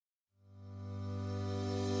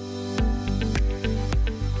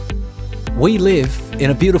We live in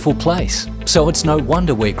a beautiful place, so it's no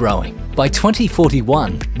wonder we're growing. By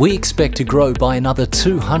 2041, we expect to grow by another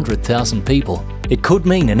 200,000 people. It could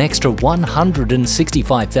mean an extra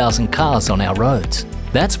 165,000 cars on our roads.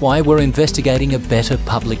 That's why we're investigating a better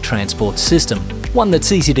public transport system, one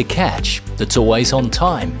that's easy to catch, that's always on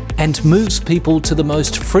time, and moves people to the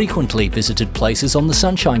most frequently visited places on the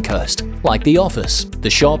Sunshine Coast, like the office, the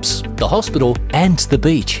shops, the hospital, and the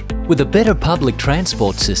beach. With a better public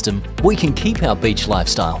transport system, we can keep our beach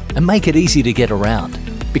lifestyle and make it easy to get around.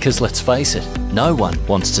 Because let's face it, no one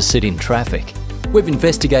wants to sit in traffic. We've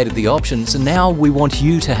investigated the options and now we want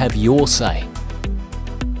you to have your say.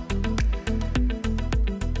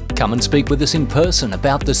 Come and speak with us in person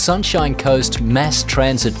about the Sunshine Coast Mass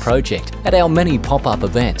Transit Project at our many pop-up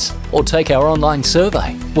events, or take our online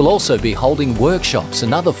survey. We'll also be holding workshops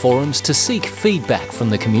and other forums to seek feedback from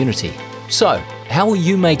the community. So, how will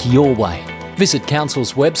you make your way? Visit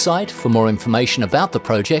Council's website for more information about the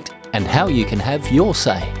project and how you can have your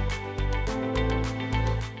say.